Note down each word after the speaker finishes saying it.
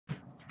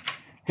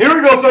Here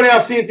we go, starting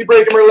off CNC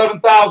break number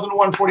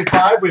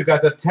 11,145. We've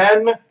got the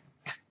 10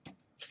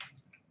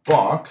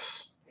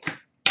 box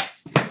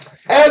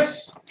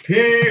SP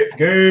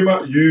Game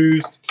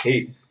Used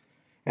case.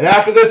 And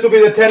after this will be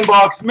the 10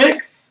 box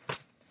mix.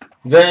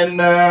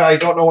 Then I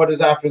don't know what is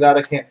after that.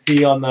 I can't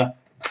see on the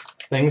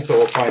thing, so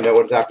we'll find out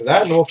what is after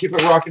that, and we'll keep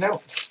it rocking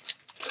out.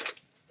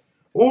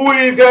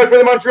 We've got for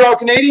the Montreal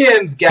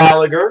Canadiens,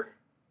 Gallagher.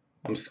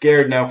 I'm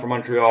scared now for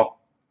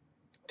Montreal.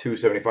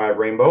 275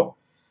 rainbow.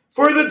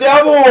 For the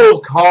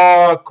Devils,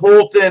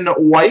 Colton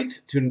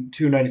White,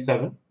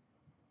 297.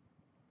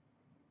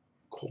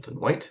 Colton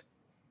White.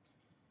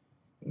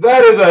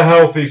 That is a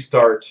healthy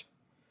start.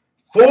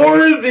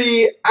 For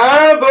the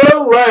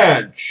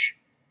Avalanche,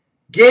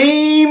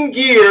 Game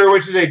Gear,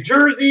 which is a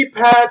jersey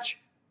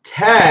patch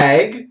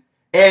tag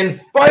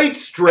and fight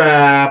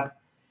strap,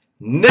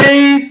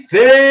 Nathan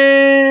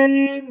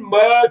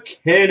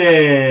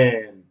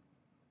MacKinnon.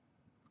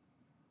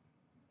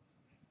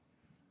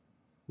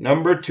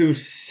 Number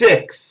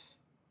 26,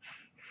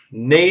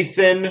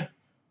 Nathan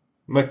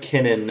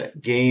MacKinnon,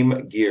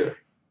 Game Gear.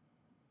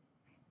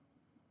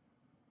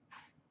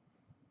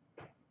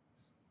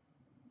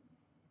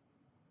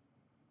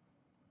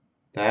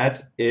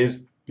 That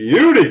is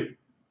beauty.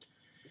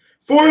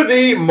 For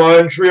the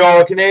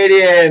Montreal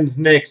Canadiens,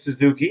 Nick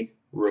Suzuki,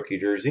 rookie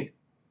jersey.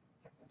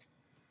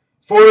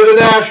 For the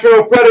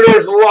Nashville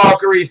Predators,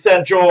 Locker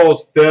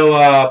Essentials,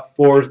 Philip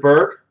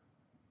Forsberg.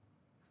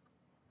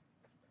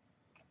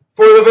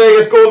 For the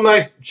Vegas Golden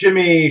Knights,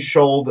 Jimmy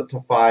Schuld to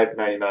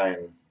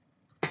 599.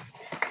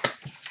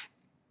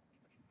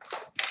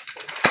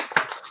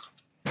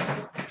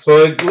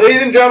 So,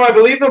 ladies and gentlemen, I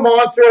believe the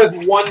Monster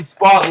has one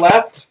spot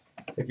left.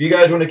 If you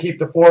guys want to keep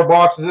the 4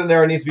 boxes in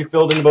there, it needs to be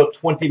filled in about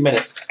 20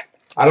 minutes.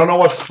 I don't know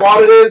what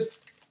spot it is.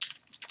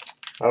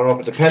 I don't know if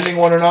it's a pending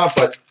one or not,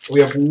 but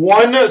we have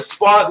one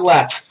spot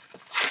left.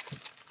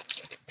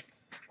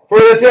 For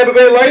the Tampa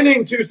Bay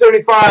Lightning,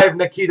 275,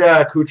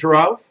 Nikita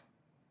Kucherov.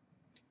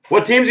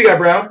 What teams you got,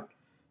 Brown?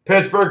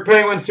 Pittsburgh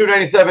Penguins,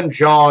 297,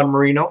 John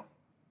Marino.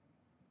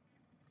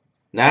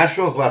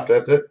 Nashville's left,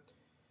 that's it.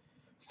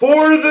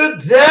 For the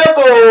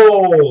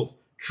Devils,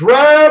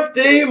 Draft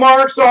Day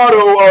Marks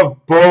Auto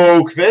of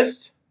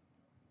Boqvist.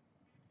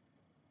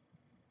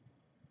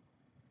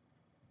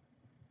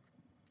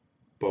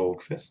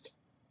 Boqvist.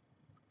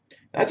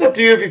 That's up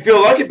to you if you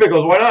feel lucky,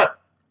 Pickles. Why not?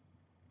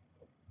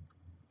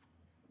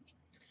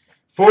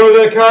 For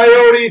the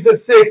Coyotes, a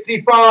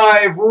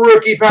 65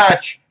 rookie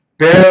patch,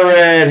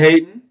 Barrett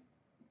Hayton.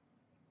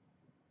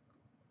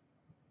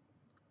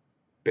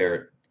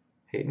 Barrett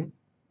Hayton.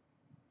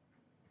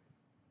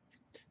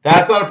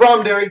 That's not a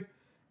problem, Derry.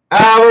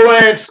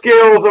 Avalanche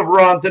Skills of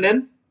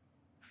Rantanen.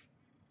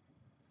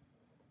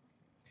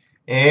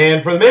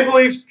 And for the Maple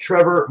Leafs,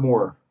 Trevor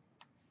Moore.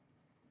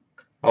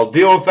 I'll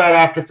deal with that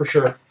after for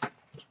sure.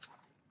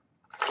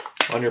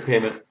 On your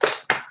payment.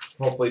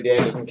 Hopefully Dan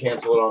doesn't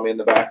cancel it on me in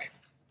the back.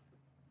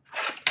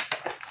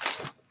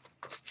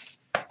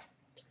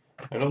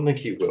 I don't think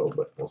he will,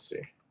 but we'll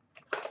see.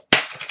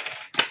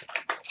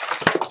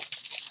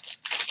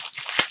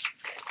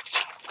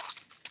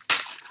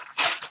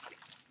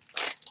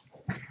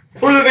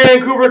 For the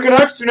Vancouver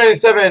Canucks,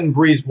 297,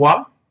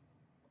 Brisebois.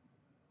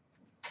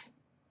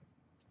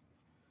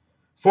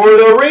 For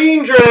the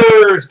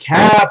Rangers,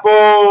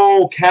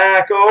 Kako.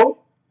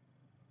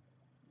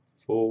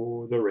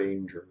 For the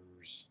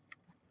Rangers.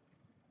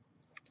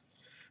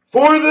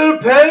 For the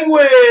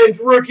Penguins,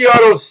 rookie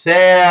auto,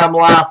 Sam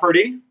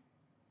Lafferty.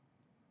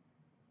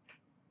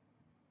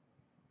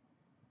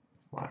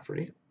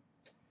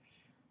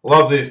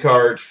 Love these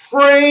cards.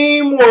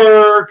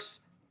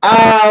 Frameworks,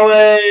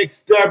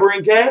 Alex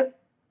DeBrincat,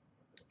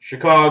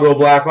 Chicago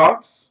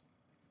Blackhawks.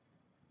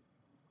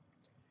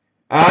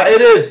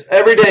 It is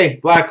every day,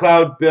 Black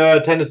Cloud,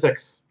 10 to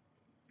 6.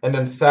 And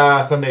then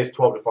Sundays,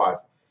 12 to 5.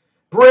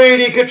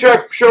 Brady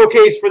Tkachuk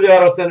showcase for the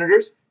Ottawa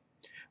Senators.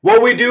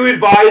 What we do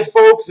advise,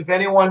 folks, if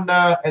anyone,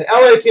 and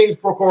LA Kings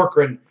Pro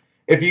Corcoran,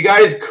 if you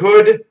guys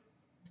could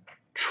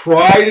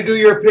try to do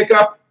your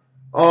pickup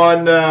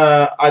on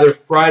either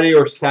Friday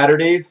or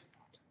Saturdays,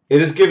 it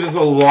just gives us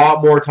a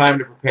lot more time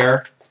to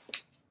prepare.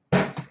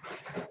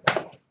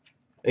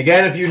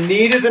 Again, if you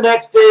need it the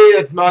next day,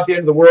 that's not the end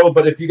of the world,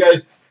 but if you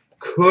guys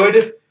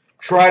could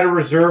try to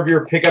reserve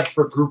your pickups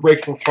for group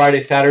breaks for Friday,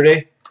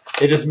 Saturday,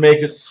 it just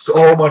makes it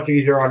so much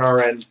easier on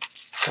our end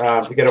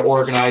to get it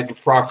organized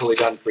and properly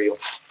done for you.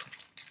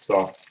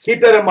 So keep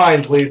that in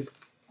mind, please.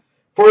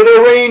 For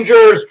the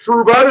Rangers,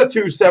 Trouba to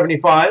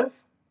 275.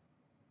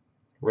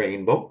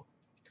 Rainbow.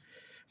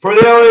 For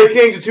the LA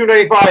Kings, to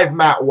 295,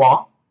 Matt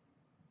Waugh.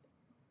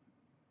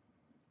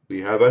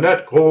 We have a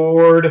net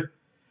cord.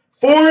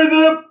 For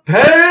the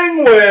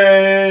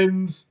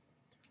Penguins,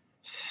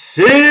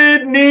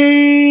 Sidney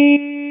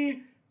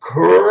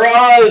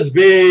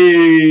Crosby.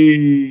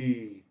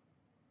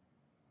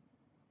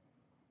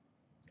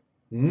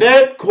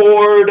 Net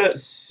cord,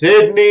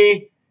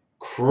 Sidney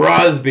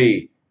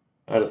Crosby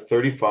out of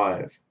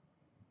 35.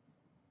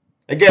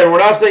 Again, we're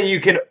not saying you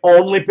can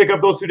only pick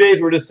up those 2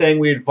 days. We're just saying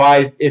we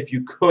advise if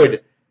you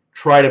could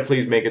try to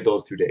please make it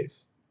those 2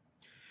 days.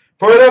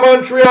 For the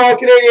Montreal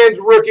Canadiens,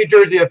 rookie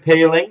jersey of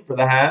Paling for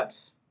the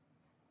Habs.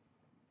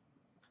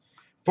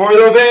 For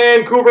the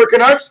Vancouver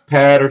Canucks,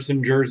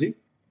 Patterson jersey.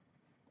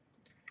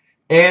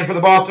 And for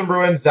the Boston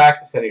Bruins,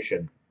 Zach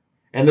Senyshyn.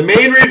 And the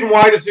main reason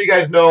why, just so you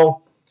guys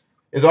know,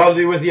 is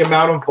obviously with the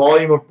amount of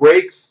volume of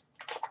breaks.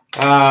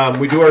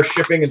 We do our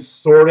shipping and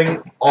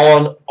sorting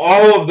on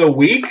all of the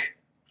week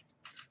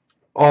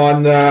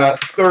on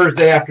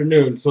Thursday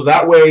afternoon. So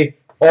that way,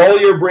 all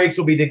your breaks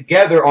will be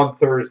together on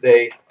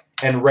Thursday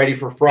and ready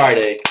for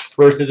Friday.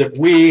 Versus if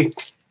we,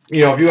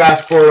 if you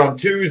ask for it on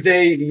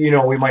Tuesday,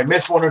 we might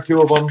miss 1 or 2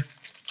 of them.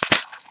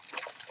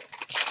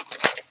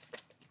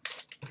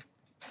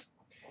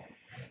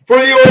 For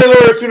the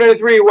Oilers,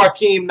 293,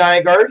 Joakim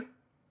Nygard.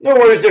 No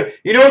worries there.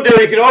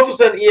 Derek, you can also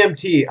send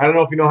EMT. I don't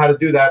know if you know how to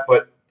do that,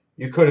 but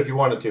you could if you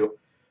wanted to.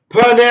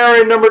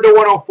 Panarin, number to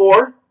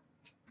 104.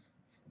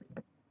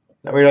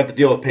 Now we don't have to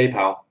deal with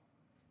PayPal.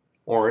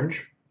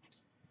 Orange.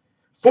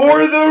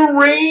 For the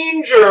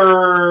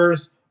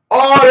Rangers,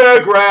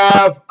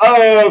 autograph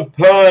of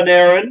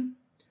Panarin.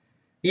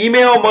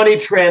 Email money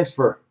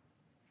transfer.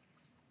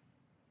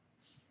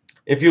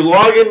 If you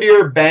log into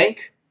your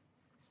bank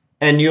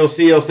and you'll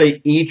see it'll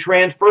say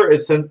e-transfer,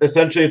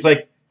 essentially it's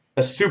like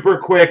a super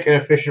quick and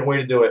efficient way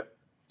to do it.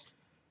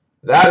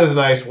 That is a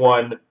nice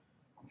one.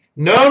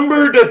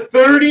 Number to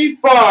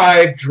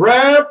 35,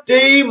 draft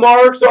day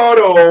Marks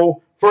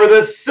auto for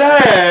the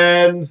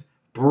Sens,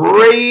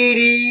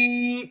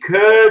 Brady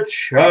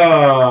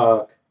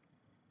Tkachuk.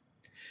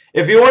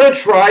 If you want to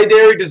try,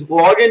 Derek, just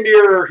log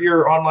into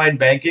your online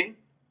banking,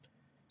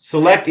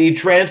 select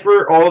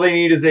e-transfer. All they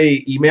need is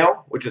a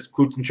email, which is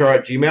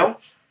CloutsnChara@gmail,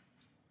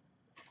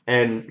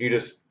 and you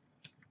just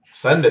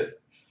send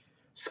it.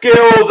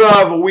 Skills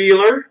of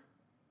Wheeler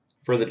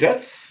for the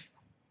Jets.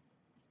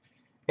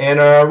 And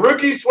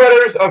rookie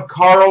sweaters of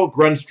Carl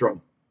Grundstrom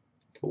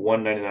to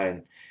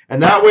 199.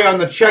 And that way on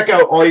the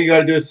checkout, all you got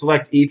to do is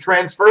select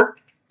e-transfer.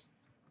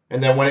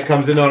 And then when it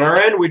comes in on our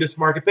end, we just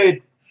mark it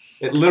paid.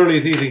 It literally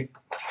is easy.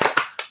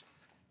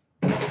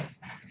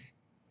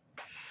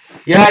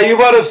 Yeah, you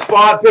bought a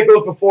spot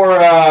pickles before,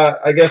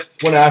 I guess,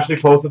 when Ashley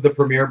posted the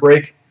premiere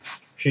break.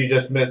 She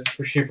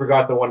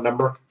forgot the one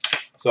number.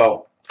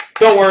 So,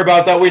 don't worry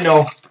about that. We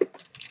know.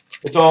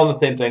 It's all in the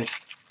same thing.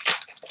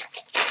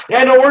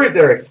 Yeah, no worries,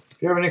 Derek.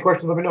 If you have any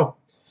questions, let me know.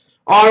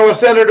 Ottawa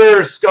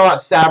Senators, Scott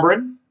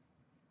Sabrin.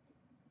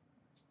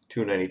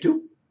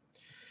 292.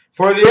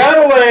 For the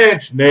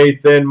Avalanche,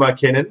 Nathan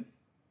McKinnon.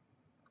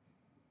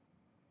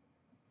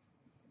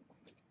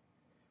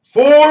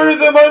 For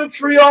the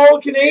Montreal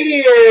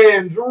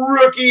Canadiens,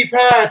 rookie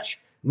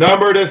patch,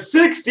 number to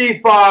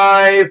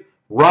 65,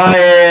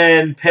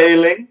 Ryan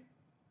Paling.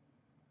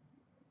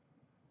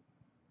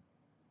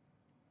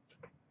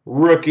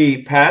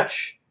 Rookie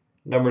patch,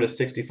 number to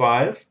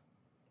 65,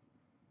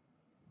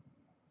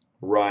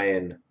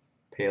 Ryan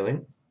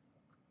Paling.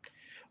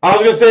 I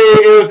was going to say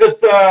it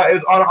was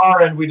on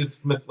our end, we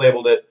just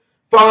mislabeled it.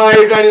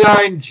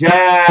 $5.99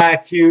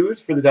 Jack Hughes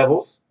for the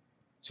Devils.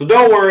 So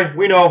don't worry,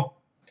 we know.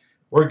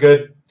 We're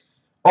good.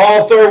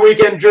 All-Star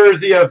Weekend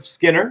jersey of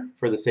Skinner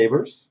for the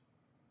Sabres.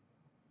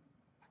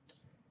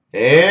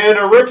 And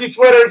a rookie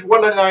sweaters,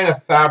 $1.99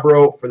 of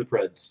Fabro for the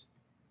Preds.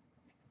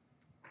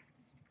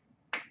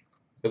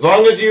 As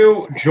long as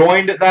you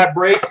joined at that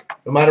break,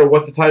 no matter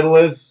what the title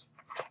is,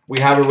 we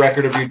have a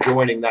record of you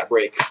joining that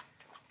break.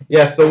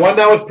 Yes, the one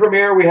that was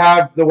premiere, we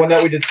have the one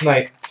that we did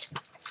tonight.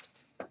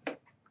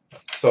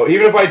 So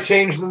even if I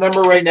change the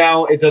number right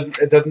now, it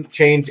doesn't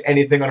change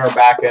anything on our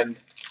back end.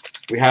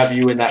 We have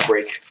you in that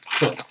break.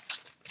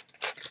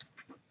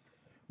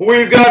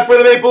 We've got for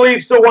the Maple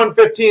Leafs to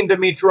 115,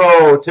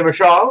 Dmytro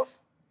Timashov.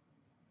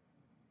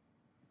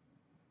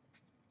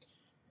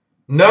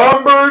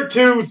 Number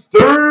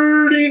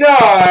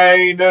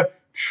 239,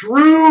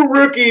 true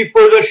rookie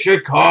for the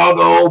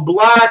Chicago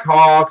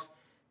Blackhawks,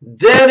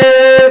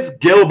 Dennis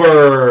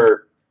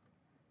Gilbert.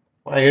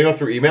 Well, you go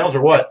through emails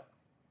or what?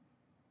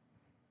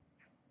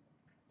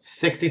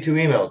 62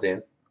 emails,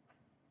 Dan.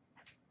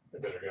 I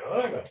better get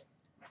on that.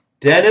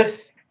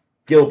 Dennis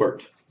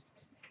Gilbert.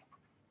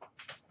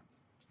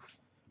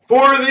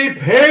 For the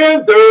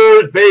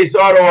Panthers, base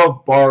auto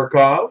of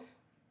Barkov.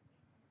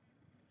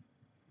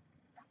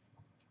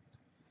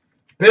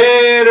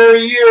 Banner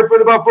year for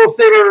the Buffalo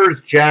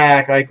Sabres,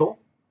 Jack Eichel.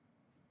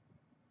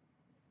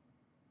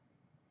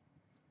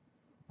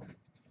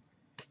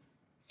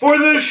 For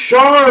the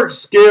Sharks,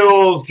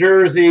 skills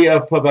jersey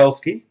of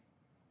Pavelski.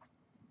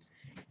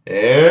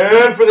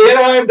 And for the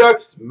Anaheim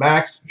Ducks,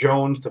 Max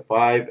Jones to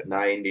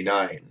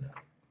 $5.99.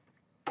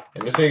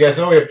 And just so you guys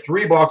know, we have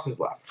 3 boxes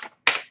left.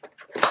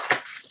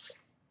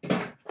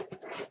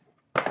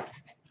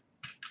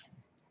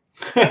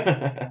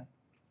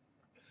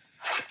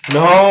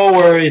 No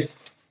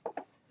worries.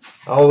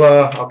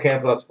 I'll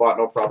cancel that spot,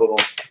 no problem.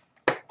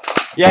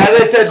 Yeah,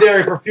 as I said,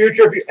 Derek, for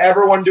future, if you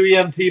ever want to do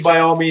EMT, by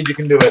all means, you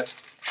can do it.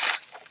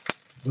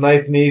 It's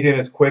nice and easy, and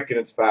it's quick, and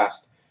it's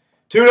fast.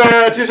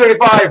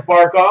 275,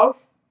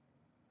 Barkov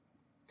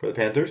for the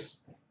Panthers.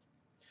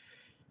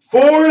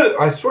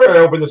 I swear I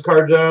opened this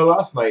card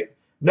last night.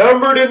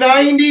 Number to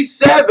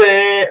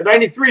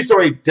 93,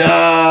 sorry,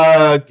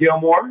 Doug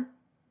Gilmore.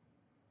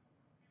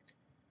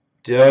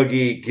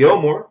 Dougie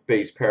Gilmore,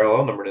 base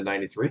parallel, number to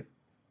 93.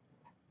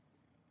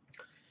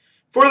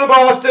 For the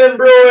Boston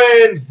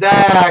Bruins,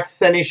 Zach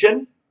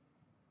Senyshyn.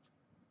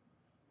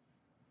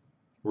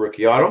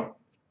 Rookie auto.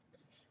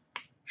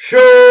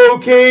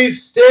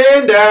 Showcase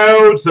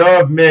standouts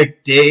of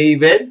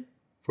McDavid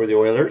for the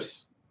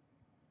Oilers.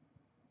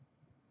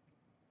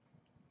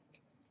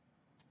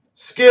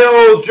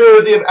 Skills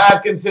jersey of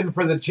Atkinson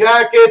for the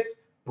Jackets.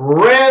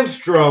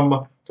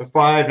 Brandstrom to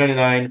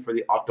 $5.99 for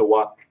the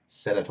Ottawa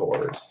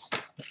Senators.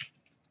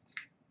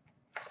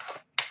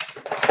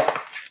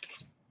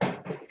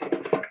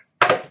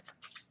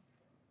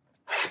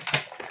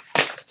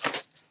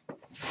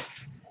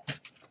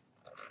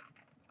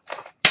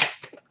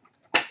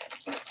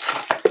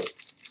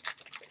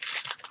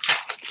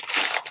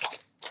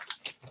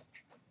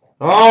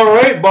 All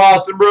right,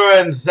 Boston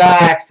Bruins,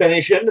 Zach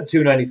Senyshyn to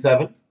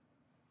 $2.97.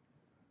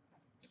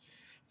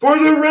 For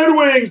the Red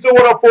Wings, to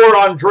 104,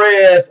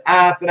 Andreas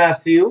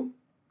Athanasiou.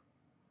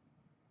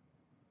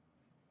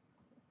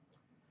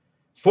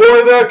 For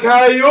the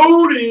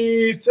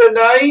Coyotes, to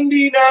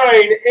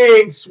 99,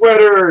 ink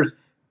sweaters,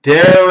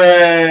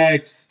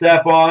 Derek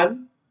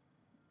Stepan.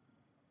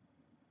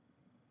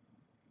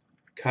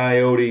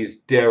 Coyotes,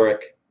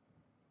 Derek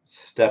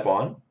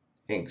Stepan,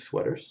 ink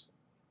sweaters.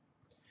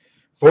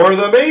 For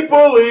the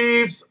Maple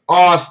Leafs,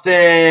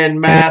 Austin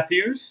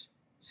Matthews,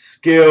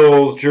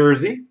 skills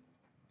jersey.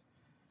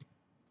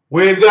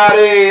 We've got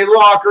a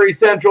Locker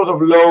Essentials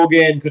of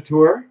Logan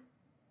Couture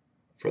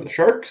for the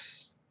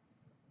Sharks.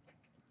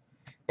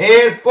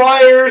 And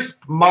Flyers,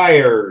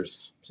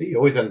 Myers. See,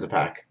 always ends a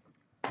pack.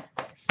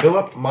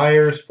 Philip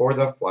Myers for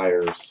the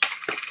Flyers.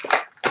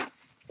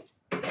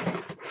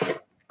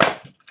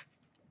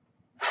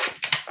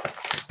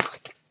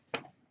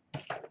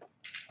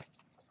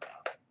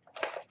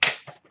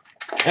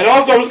 And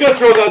also, I'm just going to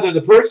throw it out there.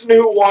 The person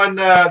who won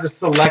the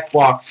select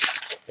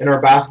box in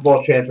our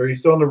basketball chance, are you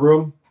still in the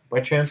room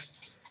by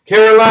chance?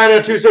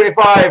 Carolina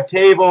 275,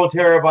 Teuvo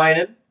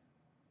Teravainen.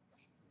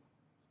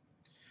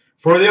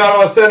 For the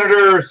Ottawa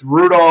Senators,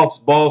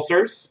 Rudolph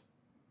Balcers.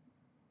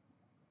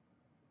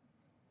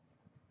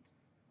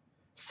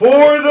 For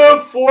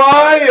the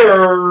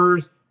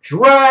Flyers,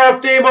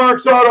 Draft Day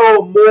Marks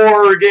Auto,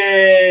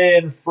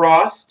 Morgan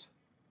Frost.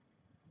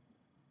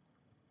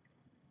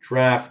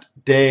 Draft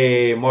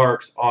Day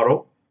Marks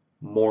Auto,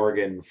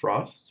 Morgan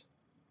Frost.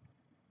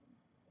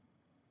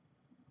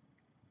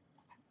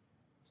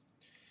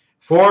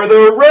 For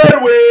the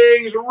Red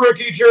Wings,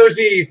 rookie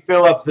jersey,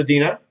 Philip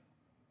Zadina.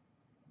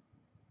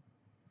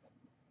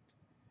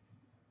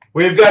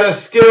 We've got a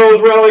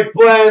Skills Relic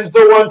Blends to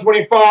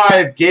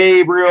 125,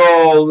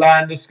 Gabriel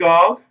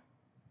Landeskog.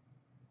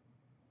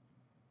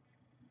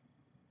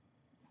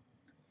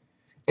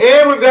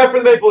 And we've got for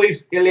the Maple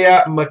Leafs,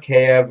 Ilya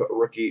Mikheyev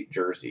rookie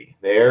jersey.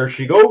 There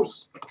she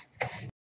goes.